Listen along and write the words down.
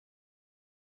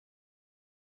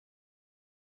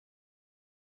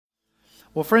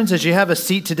Well, friends, as you have a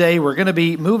seat today, we're going to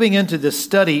be moving into the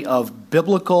study of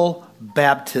biblical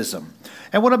baptism.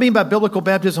 And what I mean by biblical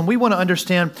baptism, we want to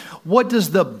understand, what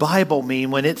does the Bible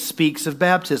mean when it speaks of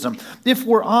baptism? If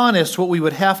we're honest, what we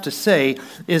would have to say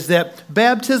is that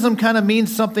baptism kind of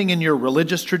means something in your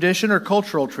religious tradition or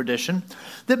cultural tradition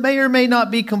that may or may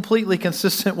not be completely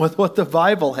consistent with what the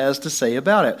Bible has to say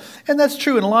about it. And that's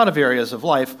true in a lot of areas of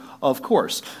life, of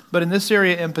course. But in this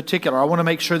area in particular, I want to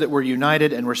make sure that we're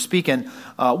united and we're speaking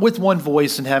with one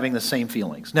voice and having the same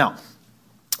feelings. Now,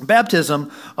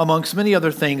 baptism, amongst many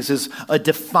other things, is a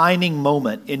defining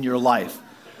moment in your life.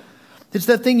 It's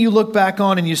that thing you look back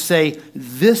on and you say,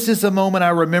 this is a moment I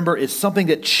remember. It's something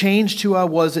that changed who I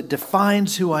was. It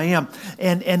defines who I am.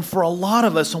 And for a lot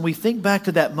of us, when we think back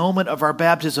to that moment of our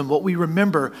baptism, what we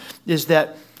remember is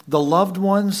that the loved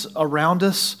ones around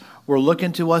us were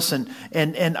looking to us,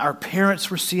 and our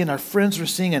parents were seeing, our friends were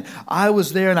seeing, and I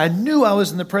was there, and I knew I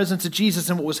was in the presence of Jesus,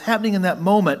 and what was happening in that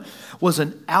moment was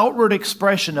an outward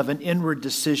expression of an inward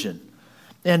decision.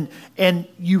 And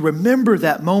you remember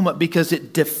that moment because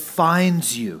it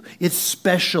defines you. It's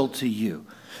special to you.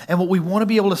 And what we want to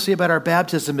be able to say about our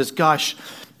baptism is, gosh,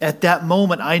 at that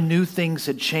moment, I knew things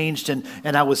had changed and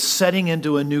I was setting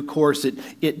into a new course.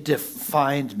 It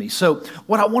defined me. So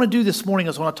what I want to do this morning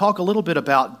is I want to talk a little bit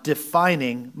about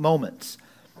defining moments.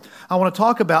 I want to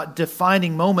talk about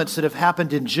defining moments that have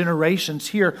happened in generations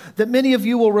here that many of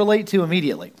you will relate to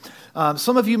immediately.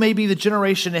 Some of you may be the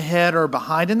generation ahead or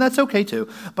behind, and that's okay too.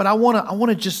 But I want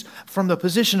to just, from the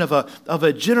position of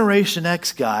a Generation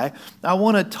X guy, I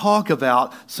want to talk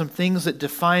about some things that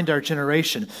defined our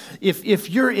generation. If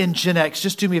you're in Gen X,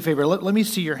 just do me a favor. Let me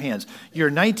see your hands. You're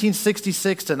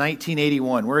 1966 to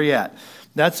 1981. Where are you at?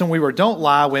 That's when we were, don't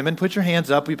lie, women, put your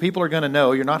hands up. People are going to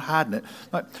know. You're not hiding it.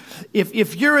 But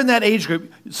if you're in that age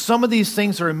group, some of these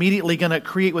things are immediately going to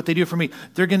create what they do for me.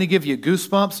 They're going to give you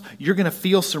goosebumps. You're going to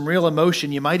feel some real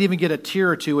emotion. You might even get a tear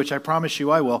or two, which I promise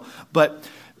you I will. But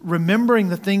remembering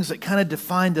the things that kind of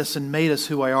defined us and made us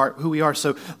who we are.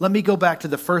 So let me go back to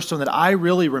the first one that I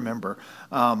really remember.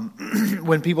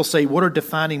 When people say, what are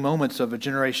defining moments of a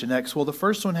Generation X? Well, the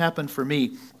first one happened for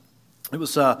me. It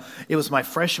was my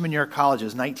freshman year of college. It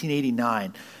was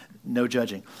 1989. No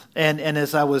judging. And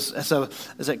as I was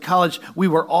at college, we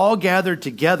were all gathered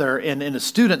together in a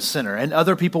student center, and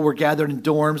other people were gathered in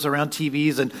dorms around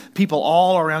TVs, and people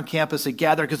all around campus had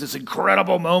gathered because this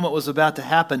incredible moment was about to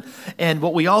happen. And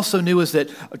what we also knew is that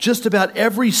just about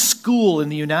every school in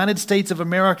the United States of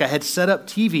America had set up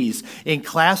TVs in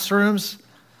classrooms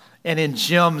and in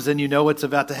gyms, and you know what's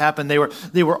about to happen. They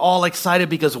were all excited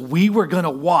because we were going to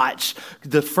watch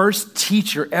the first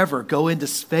teacher ever go into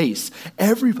space.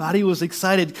 Everybody was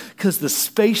excited because the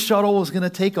space shuttle was going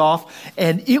to take off,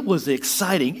 and it was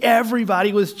exciting.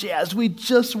 Everybody was jazzed. We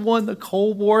just won the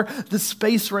Cold War. The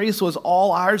space race was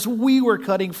all ours. We were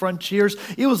cutting frontiers.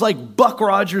 It was like Buck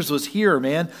Rogers was here,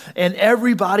 man, and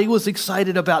everybody was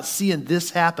excited about seeing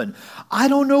this happen. I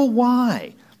don't know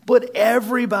why, but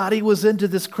everybody was into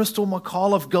this Crystal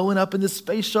McAuliffe going up in the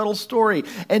space shuttle story.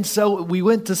 And so we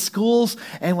went to schools,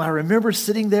 and I remember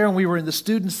sitting there, and we were in the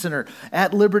student center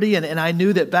at Liberty, and I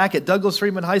knew that back at Douglas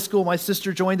Freeman High School, my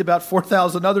sister joined about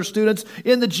 4,000 other students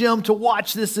in the gym to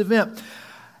watch this event.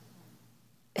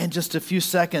 And just a few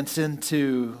seconds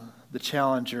into the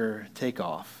Challenger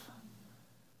takeoff,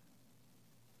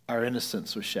 our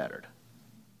innocence was shattered.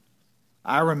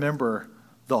 I remember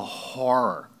the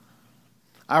horror.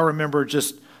 I remember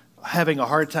just having a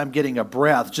hard time getting a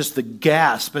breath, just the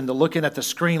gasp and the looking at the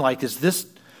screen like,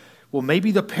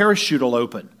 maybe the parachute will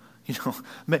open.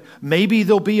 Maybe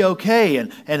they'll be okay,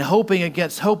 and hoping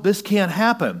against hope, this can't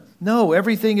happen. No,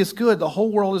 everything is good. The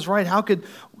whole world is right.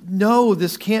 No,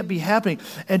 this can't be happening.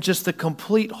 And just the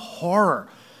complete horror.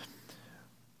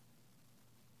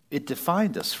 It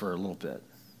defined us for a little bit,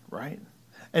 right?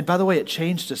 And by the way, it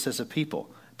changed us as a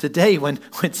people. Today, when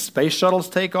space shuttles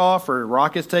take off or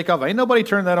rockets take off, ain't nobody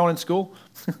turning that on in school.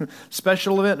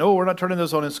 Special event, no, we're not turning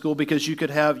those on in school because you could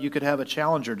have a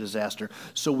Challenger disaster.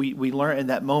 So we learned, in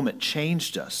that moment,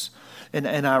 changed us. And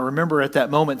I remember at that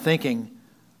moment thinking,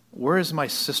 where is my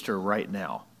sister right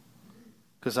now?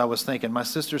 Because I was thinking, my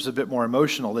sister's a bit more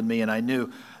emotional than me, and I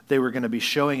knew they were going to be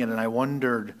showing it, and I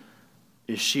wondered,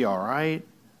 is she all right?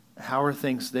 How are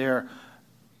things there?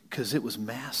 Because it was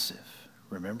massive,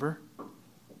 remember?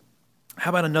 How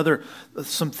about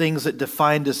some things that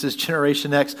defined us as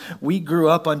Generation X? We grew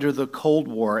up under the Cold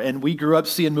War, and we grew up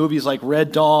seeing movies like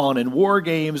Red Dawn and War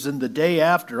Games and The Day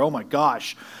After. Oh my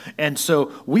gosh. And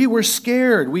so we were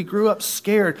scared. We grew up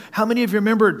scared. How many of you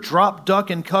remember Drop,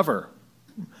 Duck, and Cover?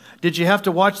 Did you have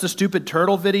to watch the stupid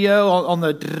turtle video on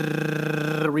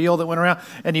the reel that went around,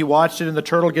 and you watched it and the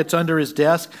turtle gets under his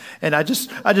desk? And I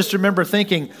just remember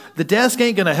thinking, the desk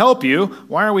ain't going to help you.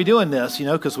 Why are we doing this?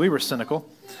 Because we were cynical.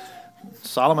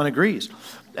 Solomon agrees.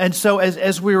 And so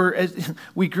as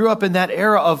we grew up in that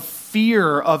era of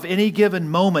fear of any given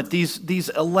moment, these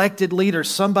elected leaders,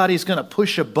 somebody's going to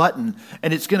push a button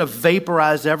and it's going to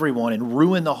vaporize everyone and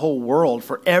ruin the whole world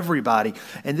for everybody.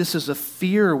 And this is a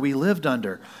fear we lived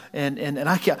under. And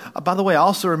I can't, by the way, I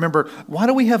also remember, why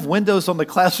do we have windows on the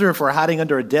classroom if we're hiding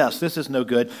under a desk? This is no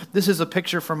good. This is a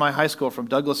picture from my high school, from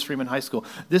Douglas Freeman High School.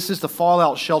 This is the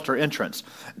fallout shelter entrance.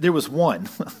 There was one.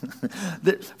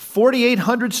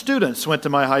 4,800 students went to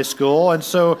my high school, and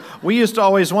so we used to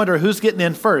always wonder who's getting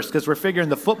in first, because we're figuring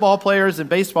the football players and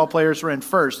baseball players were in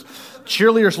first.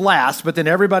 Cheerleaders last, but then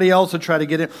everybody else would try to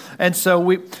get in. And so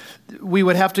we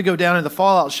would have to go down in the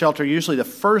fallout shelter usually the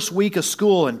first week of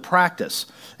school and practice.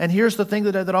 And here's the thing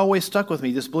that always stuck with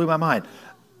me. This blew my mind.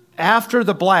 After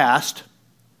the blast,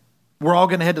 we're all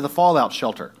going to head to the fallout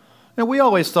shelter. And we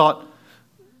always thought,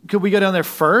 could we go down there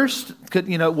first?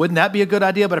 Wouldn't that be a good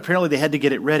idea? But apparently they had to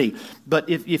get it ready. But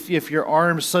if your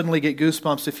arms suddenly get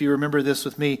goosebumps, if you remember this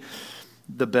with me,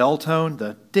 the bell tone,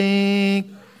 the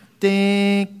ding,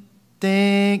 ding,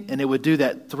 ding, and it would do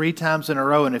that 3 times in a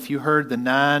row. And if you heard the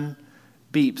 9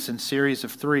 beeps in series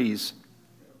of 3s,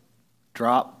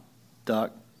 drop,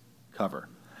 duck, cover.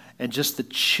 And just the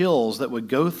chills that would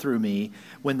go through me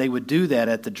when they would do that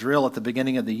at the drill at the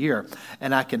beginning of the year.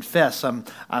 And I confess, I'm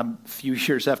a few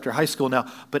years after high school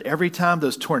now, but every time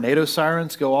those tornado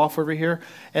sirens go off over here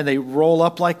and they roll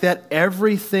up like that,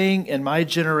 everything in my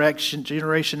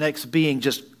Generation X being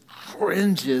just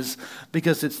cringes,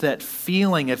 because it's that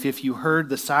feeling if you heard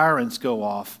the sirens go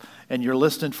off and you're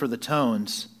listening for the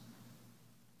tones,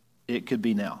 it could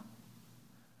be now.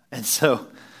 And so,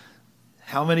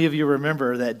 how many of you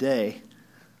remember that day,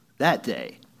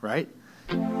 right?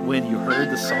 When you heard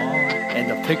the song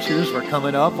and the pictures were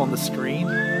coming up on the screen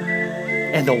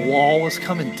and the wall was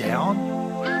coming down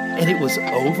and it was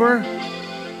over?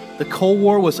 The Cold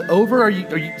War was over? Are you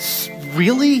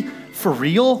really? For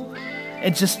real?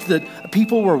 And just the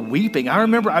people were weeping. I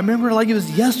remember like it was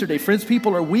yesterday. Friends,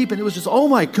 people are weeping. It was just, oh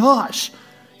my gosh,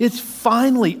 it's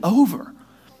finally over.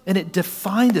 And it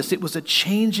defined us. It was a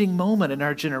changing moment in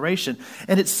our generation.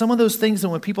 And it's some of those things that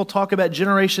when people talk about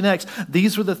Generation X,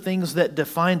 these were the things that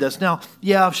defined us. Now,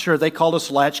 yeah, sure, they called us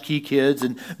latchkey kids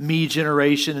and me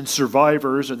generation and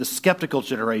survivors or the skeptical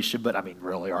generation. But I mean,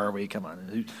 really, are we? Come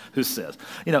on, who says?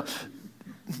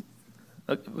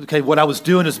 Okay, what I was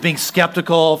doing is being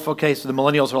skeptical. Okay, so the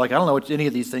millennials are like, I don't know what any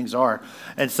of these things are.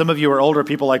 And some of you are older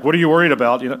people like, what are you worried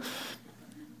about?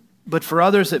 But for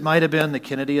others, it might have been the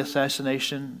Kennedy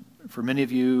assassination. For many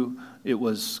of you, it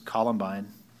was Columbine.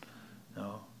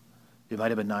 It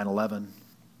might have been 9/11.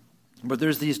 But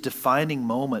there's these defining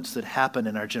moments that happen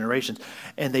in our generations,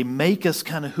 and they make us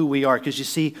kind of who we are. Because you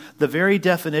see, the very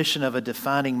definition of a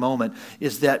defining moment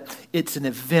is that it's an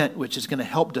event which is going to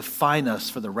help define us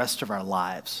for the rest of our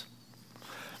lives.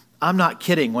 I'm not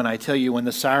kidding when I tell you when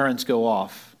the sirens go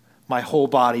off, my whole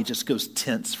body just goes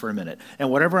tense for a minute. And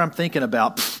whatever I'm thinking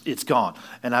about, it's gone.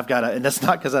 And and that's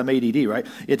not because I'm ADD, right?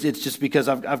 It's just because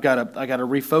I got to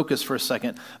refocus for a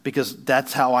second, because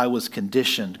that's how I was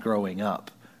conditioned growing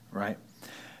up, right?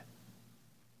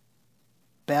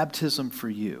 Baptism for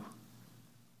you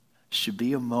should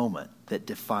be a moment that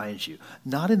defines you,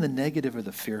 not in the negative or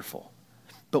the fearful,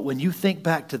 but when you think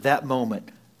back to that moment,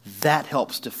 that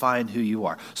helps define who you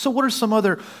are. So what are some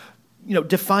other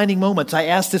defining moments? I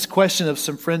asked this question of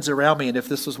some friends around me, and if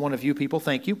this was one of you people,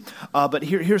 thank you. But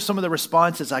here's some of the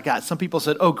responses I got. Some people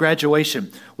said,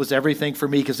 graduation was everything for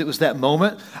me, because it was that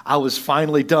moment. I was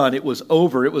finally done. It was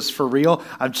over. It was for real.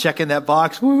 I'm checking that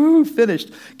box. Woo, finished.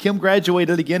 Kim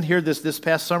graduated again here this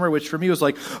past summer, which for me was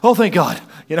like, oh, thank God.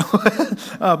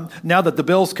 Now that the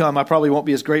bills come, I probably won't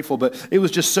be as grateful, but it was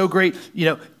just so great.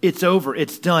 It's over.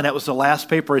 It's done. That was the last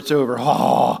paper. It's over.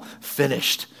 Oh,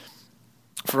 finished.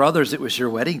 For others, it was your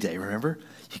wedding day, remember?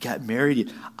 You got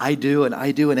married, I do,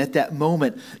 and at that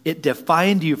moment, it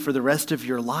defined you for the rest of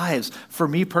your lives. For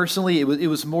me personally, it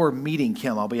was more meeting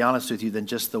Kim, I'll be honest with you, than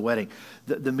just the wedding.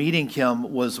 The meeting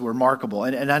Kim was remarkable.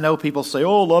 And I know people say,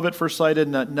 love at first sight,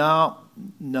 and no,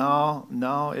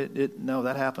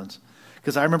 that happens.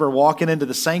 Because I remember walking into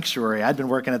the sanctuary. I'd been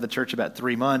working at the church about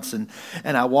 3 months, and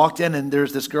I walked in, and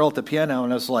there's this girl at the piano,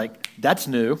 and I was like, that's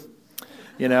new.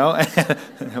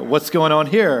 What's going on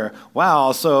here?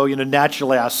 Wow. So,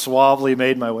 naturally I suavely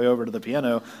made my way over to the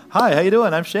piano. Hi, how you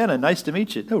doing? I'm Shannon. Nice to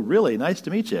meet you. Oh, really? Nice to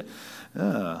meet you.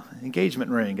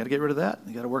 engagement ring. Got to get rid of that.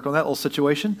 You got to work on that little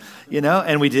situation,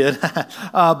 and we did.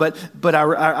 But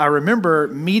I remember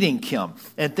meeting Kim,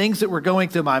 and things that were going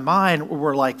through my mind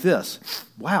were like this.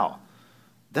 Wow,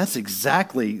 that's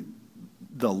exactly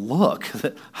the look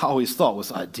that I always thought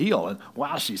was ideal. And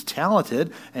wow, she's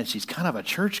talented, and she's kind of a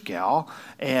church gal,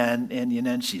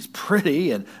 and she's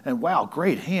pretty, and wow,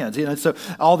 great hands. So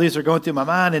all these are going through my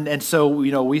mind, and so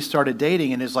we started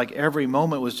dating, and it's like every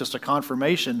moment was just a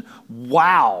confirmation.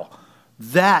 Wow,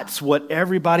 that's what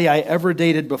everybody I ever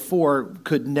dated before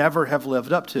could never have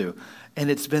lived up to.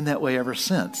 And it's been that way ever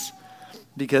since.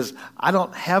 Because I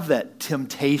don't have that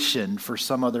temptation for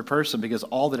some other person, because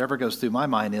all that ever goes through my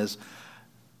mind is,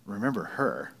 remember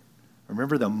her.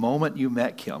 Remember the moment you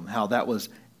met Kim, how that was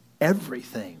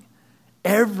everything.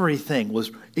 Everything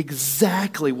was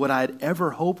exactly what I'd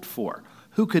ever hoped for.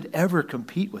 Who could ever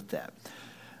compete with that?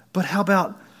 But how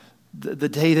about the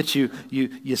day that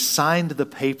you signed the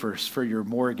papers for your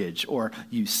mortgage, or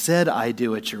you said I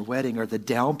do at your wedding, or the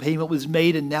down payment was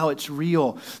made and now it's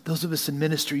real? Those of us in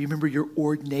ministry, you remember your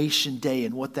ordination day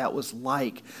and what that was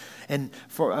like. And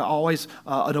for always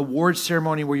an award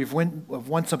ceremony where you've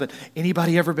won something.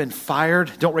 Anybody ever been fired?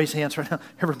 Don't raise hands right now.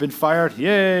 Ever been fired?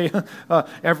 Yay!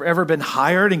 Ever been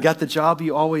hired and got the job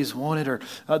you always wanted? Or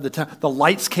the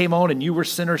lights came on and you were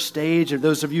center stage? Or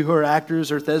those of you who are actors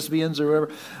or thespians or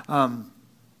whatever.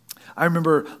 I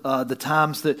remember the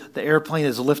times that the airplane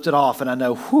is lifted off and I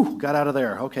know, whew, got out of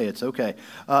there. Okay, it's okay.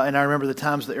 And I remember the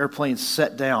times the airplane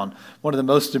set down. One of the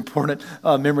most important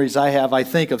memories I have, I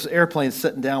think, of airplanes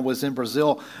sitting down was in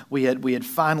Brazil. We had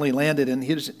finally landed in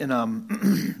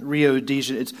Rio de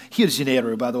Janeiro. It's Rio de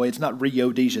Janeiro, by the way. It's not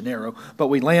Rio de Janeiro. But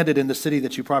we landed in the city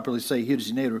that you properly say, Rio de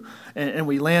Janeiro. And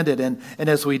we landed, and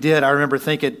as we did, I remember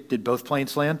thinking, did both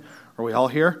planes land? Are we all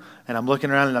here? And I'm looking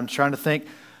around and I'm trying to think,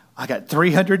 I got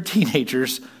 300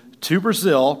 teenagers to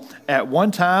Brazil at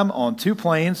one time on two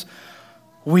planes.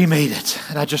 We made it.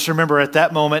 And I just remember at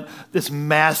that moment, this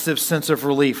massive sense of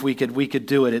relief. We could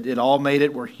do it. It all made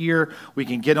it. We're here. We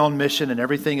can get on mission and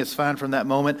everything is fine from that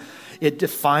moment. It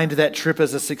defined that trip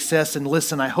as a success. And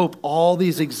listen, I hope all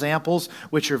these examples,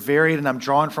 which are varied and I'm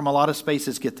drawing from a lot of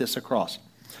spaces, get this across.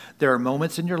 There are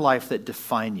moments in your life that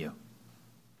define you.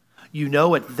 You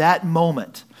know at that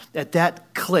moment, at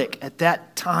that click, at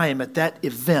that time, at that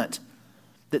event,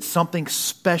 that something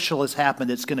special has happened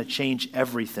that's going to change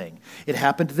everything. It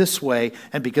happened this way,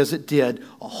 and because it did,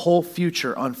 a whole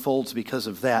future unfolds because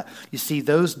of that. You see,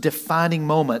 those defining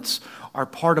moments are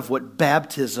part of what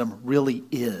baptism really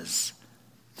is.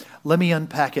 Let me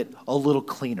unpack it a little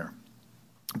cleaner.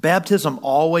 Baptism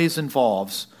always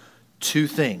involves two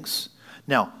things.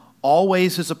 Now,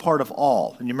 always is a part of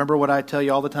all. And you remember what I tell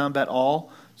you all the time about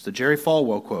all? It's the Jerry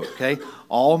Falwell quote, okay?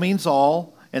 All means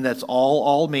all, and that's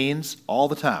all means all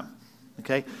the time,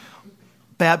 okay?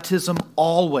 Baptism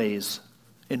always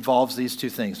involves these two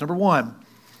things. Number one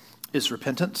is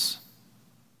repentance,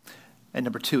 and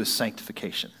number two is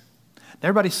sanctification. Now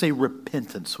everybody say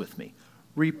repentance with me.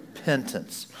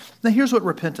 Repentance. Now here's what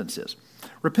repentance is.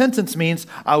 Repentance means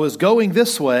I was going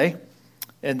this way,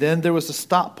 and then there was a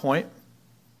stop point,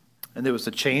 and there was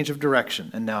a change of direction,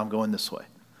 and now I'm going this way.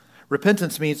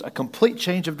 Repentance means a complete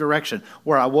change of direction.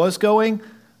 Where I was going,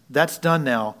 that's done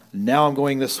now. Now I'm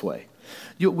going this way.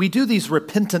 We do these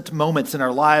repentant moments in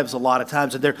our lives a lot of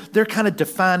times, and they're kind of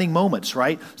defining moments,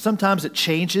 right? Sometimes it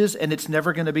changes, and it's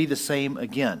never going to be the same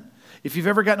again. If you've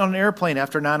ever gotten on an airplane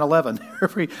after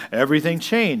 9/11, everything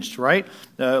changed, right?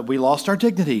 We lost our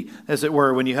dignity, as it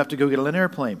were, when you have to go get on an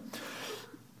airplane.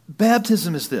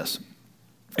 Baptism is this.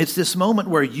 It's this moment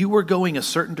where you were going a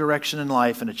certain direction in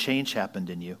life and a change happened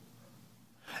in you.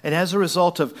 And as a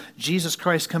result of Jesus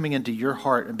Christ coming into your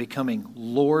heart and becoming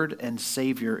Lord and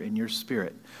Savior in your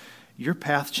spirit, your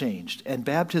path changed. And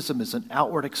baptism is an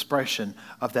outward expression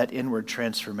of that inward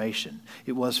transformation.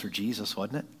 It was for Jesus,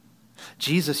 wasn't it?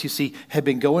 Jesus, you see, had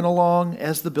been going along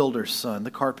as the builder's son,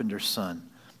 the carpenter's son.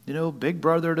 You know, big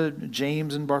brother to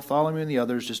James and Bartholomew and the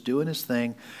others, just doing his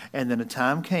thing. And then a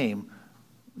time came.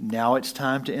 Now it's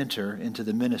time to enter into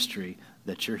the ministry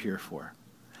that you're here for.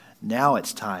 Now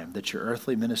it's time that your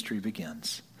earthly ministry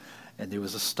begins. And there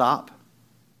was a stop,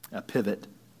 a pivot,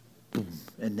 boom,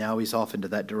 and now he's off into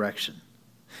that direction.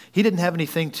 He didn't have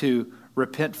anything to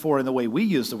repent for in the way we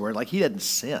use the word, like he hadn't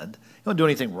sinned. He didn't do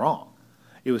anything wrong.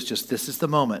 It was just, this is the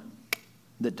moment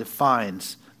that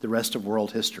defines the rest of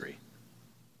world history.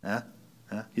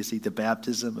 You see, the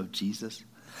baptism of Jesus.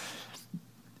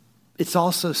 It's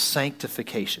also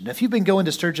sanctification. Now, if you've been going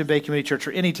to Sturgeon Bay Community Church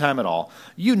for any time at all,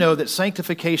 you know that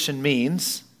sanctification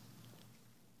means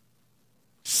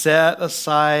set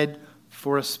aside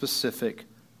for a specific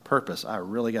purpose. I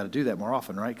really got to do that more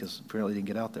often, right? Because apparently it didn't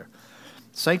get out there.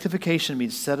 Sanctification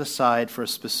means set aside for a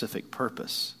specific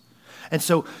purpose. And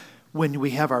so when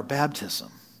we have our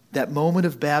baptism, that moment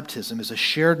of baptism is a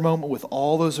shared moment with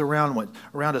all those around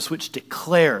us, which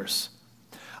declares,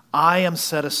 I am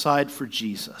set aside for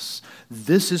Jesus.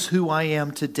 This is who I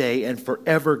am today and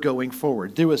forever going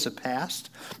forward. There was a past,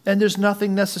 and there's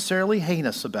nothing necessarily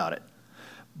heinous about it.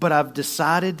 But I've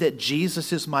decided that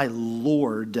Jesus is my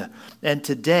Lord. And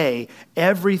today,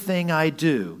 everything I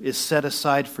do is set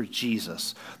aside for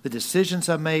Jesus. The decisions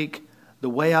I make, the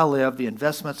way I live, the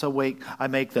investments I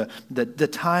make, the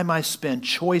time I spend,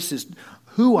 choices,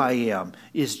 who I am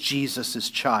is Jesus'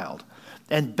 child.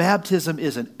 And baptism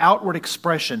is an outward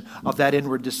expression of that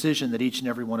inward decision that each and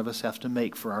every one of us have to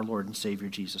make for our Lord and Savior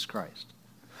Jesus Christ.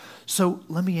 So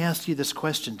let me ask you this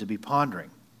question to be pondering.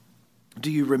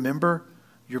 Do you remember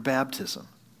your baptism?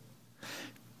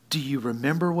 Do you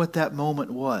remember what that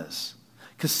moment was?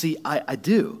 Because see, I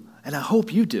do, and I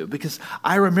hope you do, because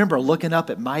I remember looking up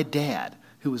at my dad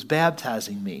who was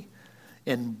baptizing me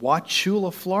in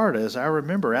Wauchula, Florida, as I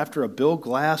remember, after a Bill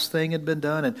Glass thing had been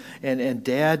done, and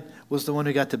Dad was the one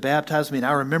who got to baptize me, and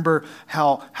I remember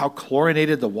how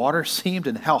chlorinated the water seemed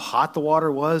and how hot the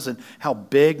water was and how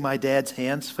big my dad's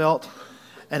hands felt.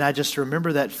 And I just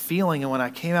remember that feeling. And when I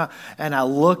came out and I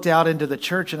looked out into the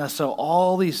church and I saw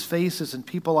all these faces and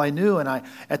people I knew, and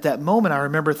at that moment I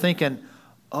remember thinking,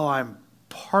 oh, I'm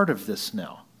part of this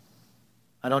now.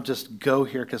 I don't just go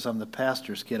here because I'm the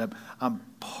pastor's kid. I'm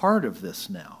part of this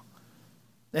now.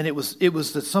 And it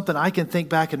was something I can think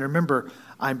back and remember,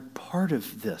 I'm part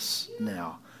of this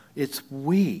now. It's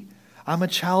we. I'm a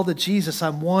child of Jesus.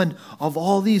 I'm one of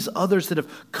all these others that have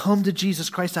come to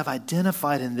Jesus Christ. I've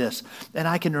identified in this. And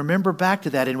I can remember back to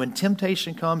that. And when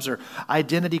temptation comes or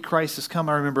identity crisis come,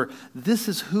 I remember, this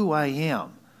is who I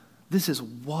am. This is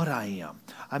what I am.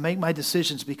 I make my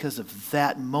decisions because of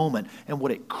that moment and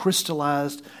what it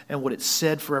crystallized and what it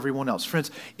said for everyone else. Friends,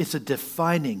 it's a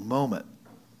defining moment.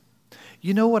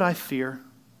 You know what I fear?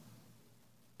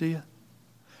 Do you?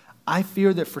 I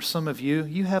fear that for some of you,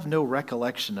 you have no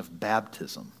recollection of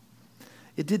baptism.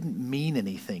 It didn't mean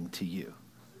anything to you.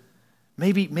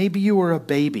 Maybe you were a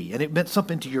baby and it meant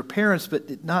something to your parents,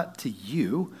 but not to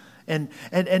you. And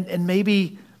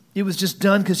maybe it was just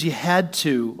done because you had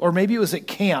to, or maybe it was at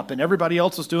camp and everybody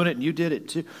else was doing it and you did it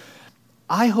too.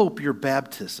 I hope your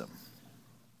baptism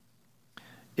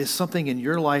is something in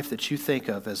your life that you think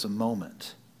of as a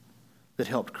moment that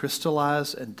helped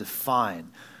crystallize and define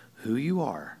who you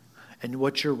are and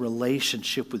what your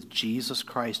relationship with Jesus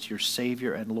Christ, your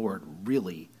Savior and Lord,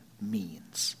 really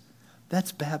means.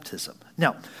 That's baptism.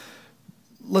 Now,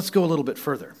 let's go a little bit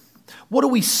further. What do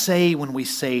we say when we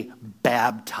say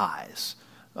baptize?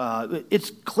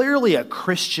 It's clearly a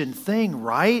Christian thing,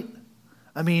 right?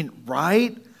 I mean,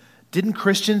 right? Didn't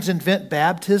Christians invent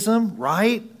baptism,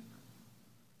 right?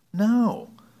 No,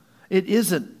 it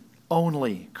isn't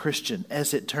only Christian,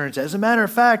 as it turns out. As a matter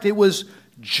of fact, it was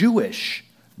Jewish,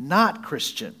 not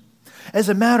Christian. As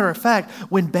a matter of fact,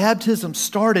 when baptism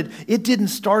started, it didn't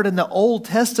start in the Old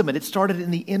Testament. It started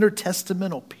in the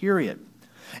intertestamental period.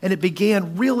 And it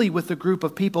began really with a group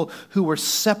of people who were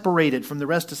separated from the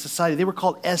rest of society. They were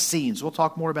called Essenes. We'll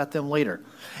talk more about them later.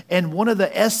 And one of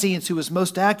the Essenes who was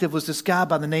most active was this guy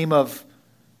by the name of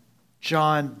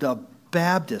John the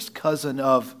Baptist, cousin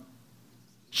of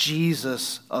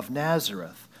Jesus of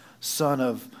Nazareth, son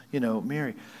of,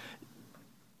 Mary.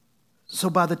 So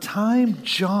by the time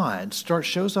John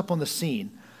shows up on the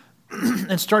scene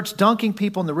and starts dunking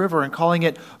people in the river and calling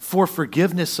it for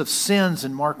forgiveness of sins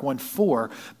in Mark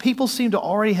 1:4, people seem to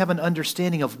already have an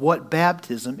understanding of what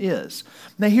baptism is.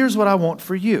 Now here's what I want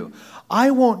for you.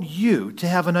 I want you to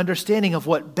have an understanding of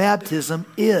what baptism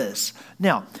is.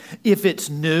 Now, if it's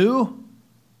new,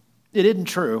 it isn't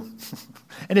true.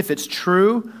 And if it's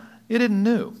true, it isn't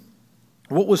new.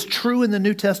 What was true in the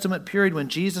New Testament period when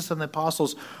Jesus and the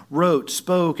apostles wrote,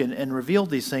 spoke, and revealed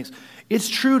these things, it's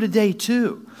true today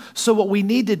too. So what we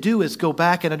need to do is go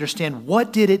back and understand,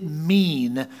 what did it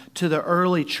mean to the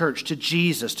early church, to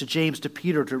Jesus, to James, to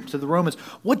Peter, to the Romans?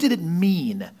 What did it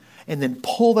mean? And then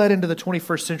pull that into the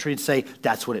 21st century and say,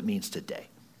 that's what it means today.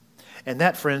 And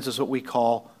that, friends, is what we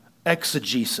call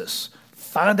exegesis.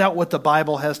 Find out what the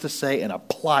Bible has to say and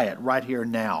apply it right here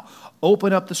now.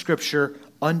 Open up the Scripture,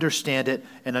 understand it,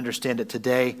 and understand it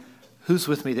today. Who's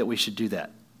with me that we should do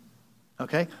that?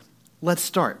 Okay, let's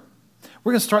start.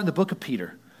 We're going to start in the book of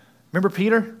Peter. Remember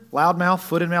Peter? Loudmouth,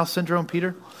 foot and mouth syndrome,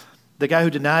 Peter? The guy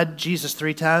who denied Jesus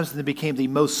 3 times and then became the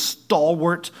most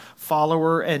stalwart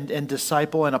follower and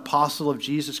disciple and apostle of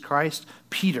Jesus Christ,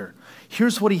 Peter.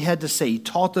 Here's what he had to say. He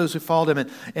taught those who followed him,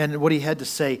 and what he had to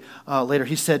say later.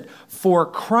 He said, "For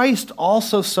Christ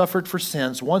also suffered for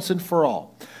sins once and for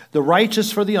all, the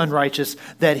righteous for the unrighteous,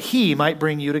 that he might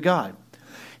bring you to God.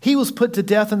 He was put to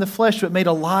death in the flesh, but made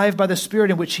alive by the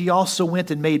Spirit, in which he also went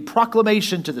and made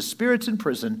proclamation to the spirits in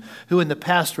prison, who in the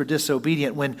past were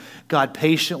disobedient, when God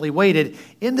patiently waited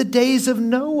in the days of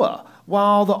Noah,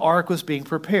 while the ark was being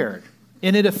prepared.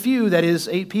 In it a few, that is,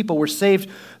 8 people, were saved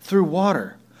through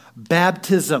water.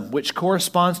 Baptism, which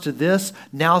corresponds to this,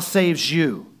 now saves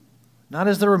you, not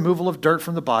as the removal of dirt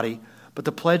from the body, but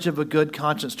the pledge of a good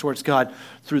conscience towards God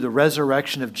through the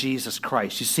resurrection of Jesus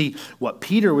Christ." You see, what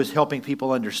Peter was helping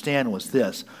people understand was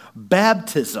this.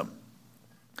 Baptism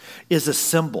is a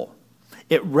symbol.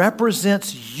 It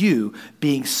represents you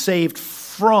being saved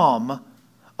from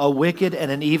a wicked and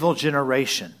an evil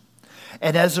generation.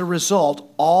 And as a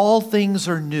result, all things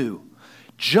are new.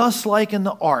 Just like in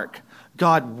the ark,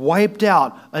 God wiped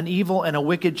out an evil and a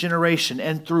wicked generation,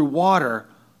 and through water,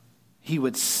 he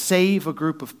would save a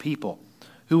group of people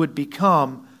who would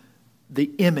become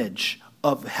the image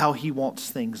of how he wants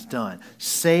things done.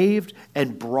 Saved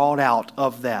and brought out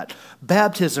of that.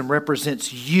 Baptism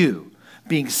represents you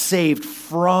being saved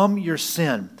from your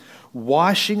sin,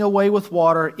 washing away with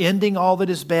water, ending all that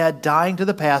is bad, dying to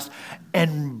the past,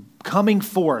 and coming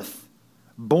forth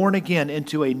born again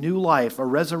into a new life, a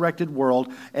resurrected world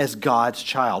as God's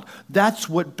child. That's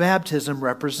what baptism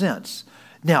represents.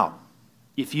 Now,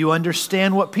 if you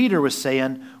understand what Peter was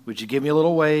saying, would you give me a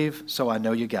little wave so I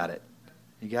know you got it?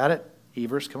 You got it?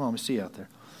 Evers, come on, let me see you out there.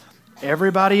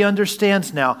 Everybody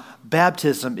understands now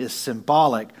baptism is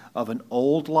symbolic of an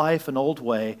old life, an old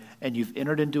way, and you've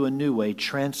entered into a new way,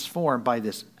 transformed by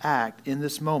this act in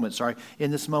this moment,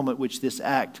 which this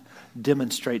act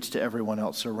demonstrates to everyone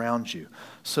else around you.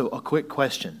 So a quick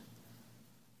question.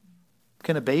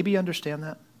 Can a baby understand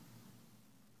that?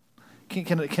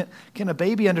 Can a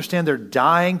baby understand they're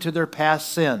dying to their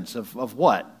past sins of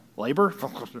what? Labor?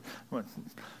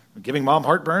 Giving mom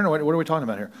heartburn? What are we talking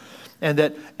about here? And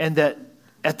that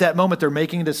at that moment they're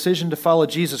making a decision to follow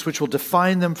Jesus, which will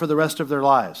define them for the rest of their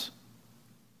lives.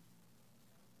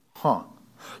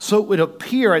 So it would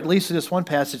appear, at least in this one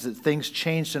passage, that things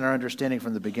changed in our understanding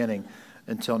from the beginning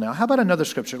until now. How about another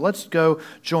scripture? Let's go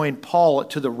join Paul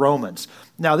to the Romans.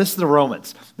 Now, this is the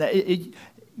Romans. Now,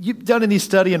 you've done any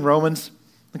study in Romans?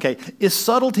 Okay. Is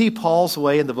subtlety Paul's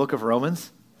way in the book of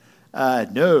Romans?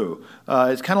 No.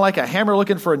 It's kind of like a hammer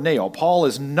looking for a nail. Paul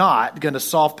is not going to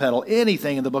soft pedal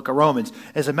anything in the book of Romans.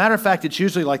 As a matter of fact, it's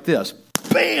usually like this.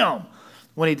 Bam!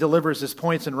 When he delivers his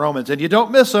points in Romans. And you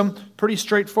don't miss them. Pretty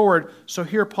straightforward. So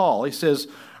here Paul, he says,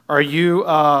 "Are you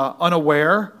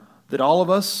unaware that all of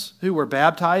us who were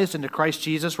baptized into Christ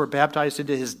Jesus were baptized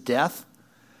into his death?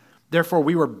 Therefore,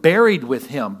 we were buried with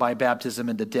him by baptism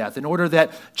into death, in order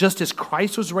that just as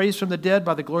Christ was raised from the dead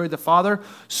by the glory of the Father,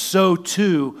 so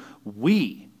too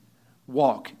we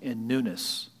walk in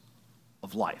newness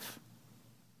of life."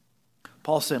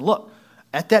 Paul's saying, look,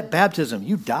 at that baptism,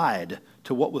 you died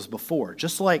to what was before.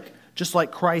 Just like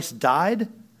Christ died,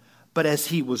 but as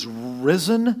he was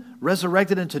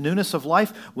resurrected into newness of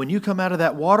life, when you come out of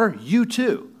that water, you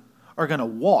too are going to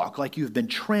walk like you've been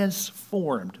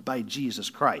transformed by Jesus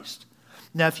Christ.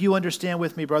 Now, if you understand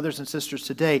with me, brothers and sisters,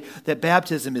 today, that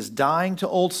baptism is dying to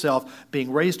old self,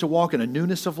 being raised to walk in a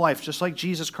newness of life, just like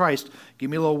Jesus Christ, give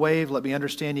me a little wave, let me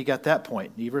understand you got that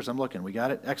point. Evers, I'm looking. We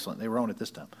got it? Excellent. They were on it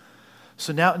this time.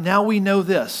 So now we know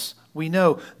this. We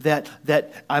know that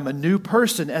I'm a new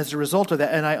person as a result of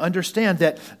that, and I understand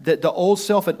that the old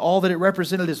self and all that it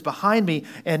represented is behind me,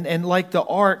 and like the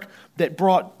ark that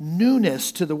brought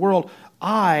newness to the world,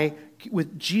 I,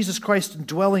 with Jesus Christ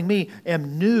indwelling me,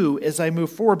 am new as I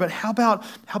move forward. But how about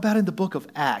in the book of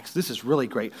Acts? This is really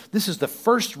great. This is the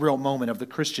first real moment of the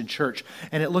Christian church,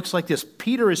 and it looks like this.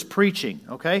 Peter is preaching,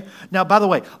 okay? Now, by the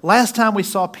way, last time we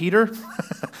saw Peter,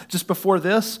 just before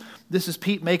this is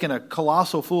Pete making a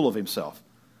colossal fool of himself,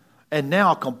 and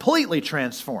now completely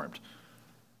transformed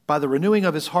by the renewing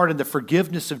of his heart and the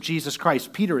forgiveness of Jesus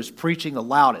Christ. Peter is preaching the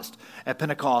loudest at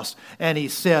Pentecost, and he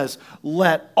says,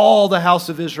 "Let all the house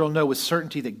of Israel know with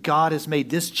certainty that God has made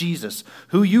this Jesus,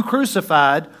 who you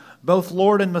crucified, both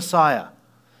Lord and Messiah."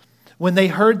 When they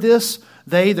heard this,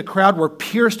 the crowd, were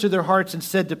pierced to their hearts and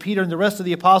said to Peter and the rest of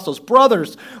the apostles,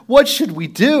 "Brothers, what should we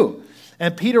do?"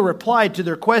 And Peter replied to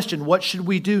their question, "What should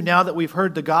we do now that we've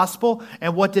heard the gospel?"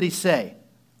 And what did he say?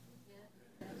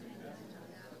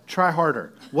 Try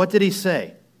harder. What did he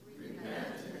say?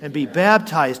 and be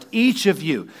baptized, each of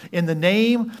you, in the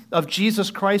name of Jesus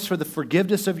Christ for the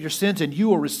forgiveness of your sins, and you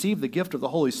will receive the gift of the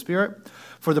Holy Spirit.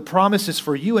 For the promise is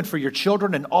for you and for your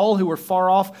children and all who are far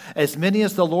off, as many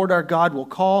as the Lord our God will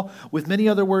call. With many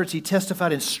other words, he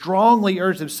testified and strongly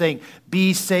urged them, saying,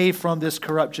 be saved from this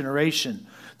corrupt generation.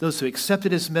 Those who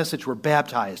accepted his message were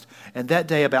baptized, and that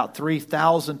day about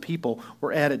 3,000 people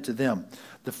were added to them.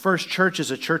 The first church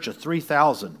is a church of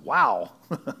 3,000. Wow,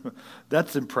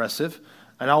 that's impressive.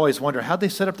 And I always wonder, how'd they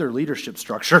set up their leadership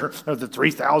structure of the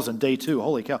 3,000 day two?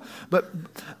 Holy cow.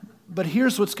 But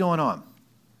here's what's going on.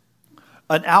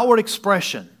 An outward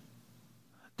expression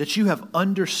that you have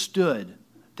understood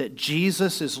that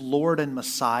Jesus is Lord and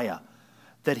Messiah,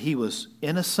 that he was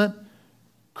innocent,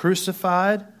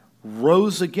 crucified,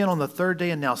 rose again on the third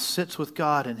day, and now sits with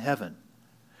God in heaven,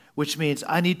 which means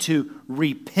I need to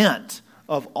repent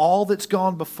of all that's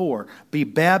gone before, be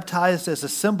baptized as a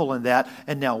symbol in that,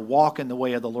 and now walk in the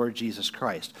way of the Lord Jesus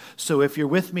Christ. So if you're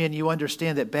with me and you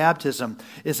understand that baptism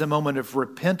is a moment of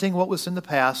repenting what was in the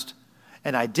past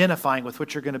and identifying with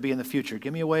what you're going to be in the future.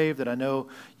 Give me a wave that I know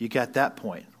you got that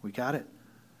point. We got it?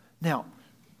 Now,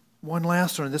 one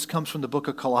last one, and this comes from the book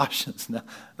of Colossians.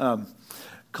 Now,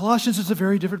 Colossians is a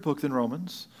very different book than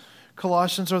Romans.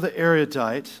 Colossians are the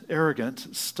erudite,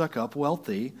 arrogant, stuck-up,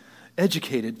 wealthy,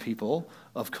 educated people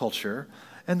of culture,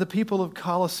 and the people of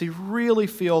Colossae really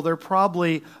feel they're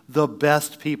probably the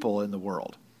best people in the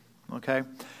world. Okay?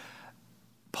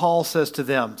 Paul says to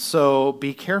them, so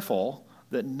be careful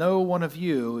that no one of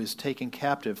you is taken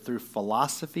captive through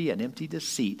philosophy and empty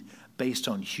deceit based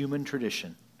on human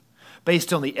tradition,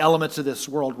 based on the elements of this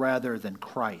world rather than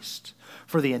Christ.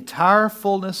 For the entire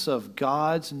fullness of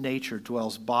God's nature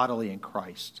dwells bodily in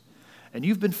Christ, and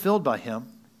you've been filled by him,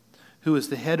 who is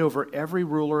the head over every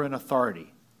ruler and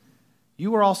authority. You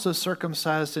were also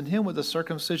circumcised in him with a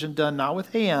circumcision done not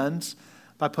with hands,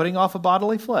 by putting off a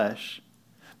bodily flesh,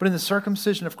 but in the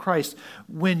circumcision of Christ,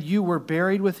 when you were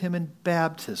buried with him in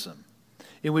baptism,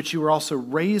 in which you were also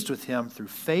raised with him through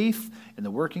faith in the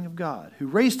working of God, who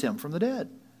raised him from the dead.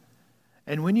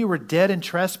 And when you were dead in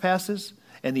trespasses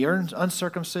and the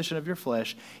uncircumcision of your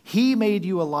flesh, he made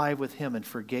you alive with him and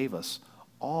forgave us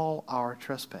all our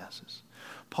trespasses.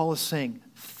 Paul is saying,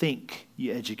 think,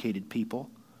 you educated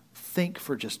people. Think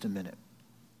for just a minute.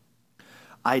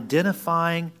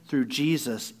 Identifying through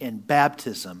Jesus in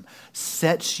baptism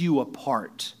sets you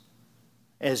apart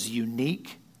as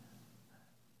unique,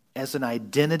 as an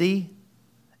identity,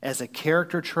 as a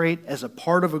character trait, as a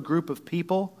part of a group of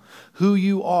people. Who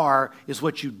you are is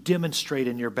what you demonstrate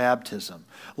in your baptism.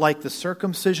 Like the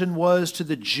circumcision was to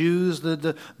the Jews,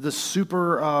 the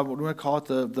super, what do I call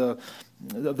it,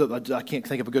 I can't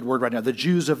think of a good word right now. The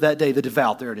Jews of that day, the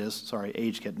devout, there it is. Sorry,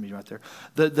 age getting me right there.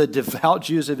 The devout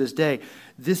Jews of his day.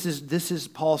 This is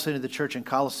Paul saying to the church in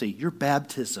Colossae, your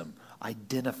baptism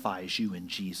identifies you in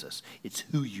Jesus. It's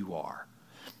who you are.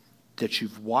 That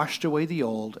you've washed away the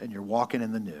old and you're walking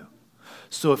in the new.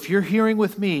 So if you're hearing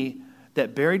with me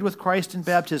that buried with Christ in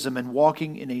baptism and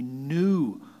walking in a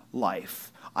new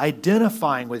life,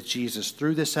 identifying with Jesus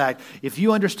through this act, if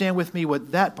you understand with me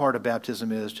what that part of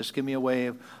baptism is, just give me a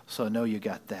wave so I know you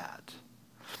got that.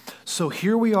 So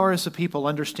here we are as a people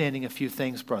understanding a few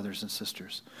things, brothers and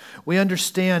sisters. We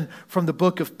understand from the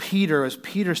book of Peter, as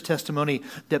Peter's testimony,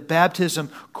 that baptism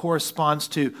corresponds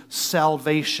to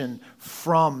salvation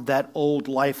from that old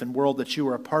life and world that you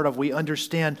were a part of. We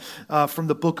understand from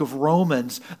the book of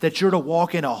Romans that you're to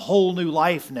walk in a whole new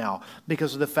life now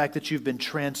because of the fact that you've been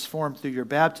transformed through your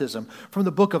baptism. From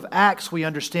the book of Acts, we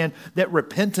understand that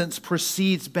repentance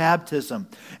precedes baptism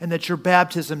and that your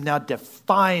baptism now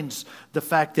defines the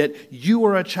fact that you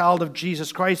are a child of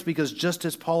Jesus Christ, because just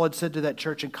as Paul had said to that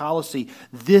church in Colossae,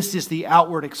 this is the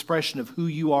outward expression of who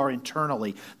you are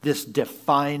internally. This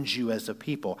defines you as a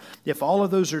people. If all of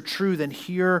those are true, then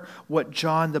hear what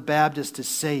John the Baptist is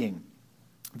saying.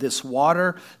 This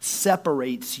water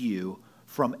separates you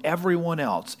from everyone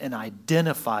else and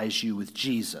identifies you with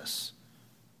Jesus.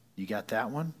 You got that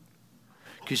one?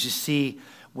 Because you see,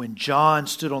 when John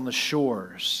stood on the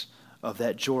shores of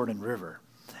that Jordan River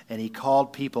and he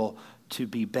called people to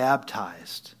be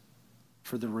baptized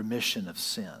for the remission of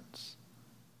sins,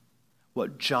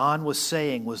 what John was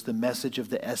saying was the message of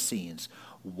the Essenes.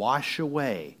 Wash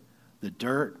away the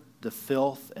dirt, the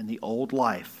filth, and the old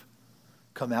life.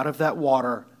 Come out of that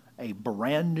water a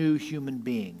brand new human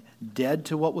being, dead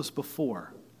to what was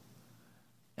before,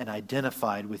 and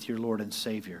identified with your Lord and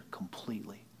Savior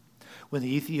completely. When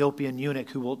the Ethiopian eunuch,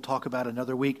 who we'll talk about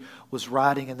another week, was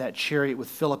riding in that chariot with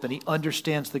Philip, and he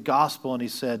understands the gospel, and he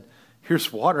said,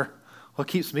 here's water. What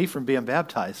keeps me from being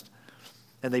baptized?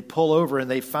 And they pull over and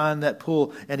they find that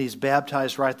pool, and he's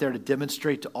baptized right there to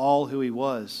demonstrate to all who he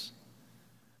was.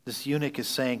 This eunuch is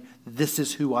saying, this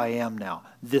is who I am now.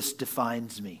 This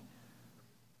defines me.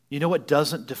 You know what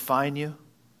doesn't define you?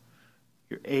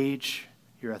 Your age,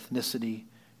 your ethnicity,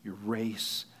 your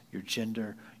race, your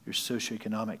gender, your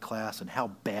socioeconomic class, and how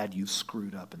bad you've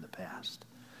screwed up in the past.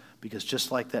 Because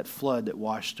just like that flood that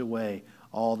washed away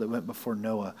all that went before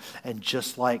Noah, and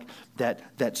just like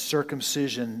that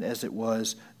circumcision as it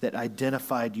was that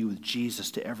identified you with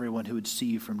Jesus to everyone who would see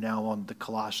you from now on, the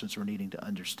Colossians were needing to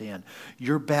understand.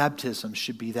 Your baptism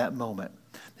should be that moment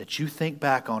that you think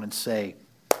back on and say,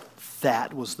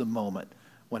 that was the moment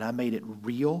when I made it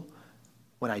real,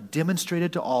 when I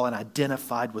demonstrated to all and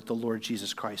identified with the Lord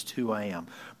Jesus Christ who I am.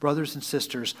 Brothers and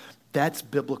sisters, that's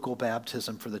biblical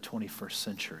baptism for the 21st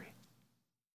century.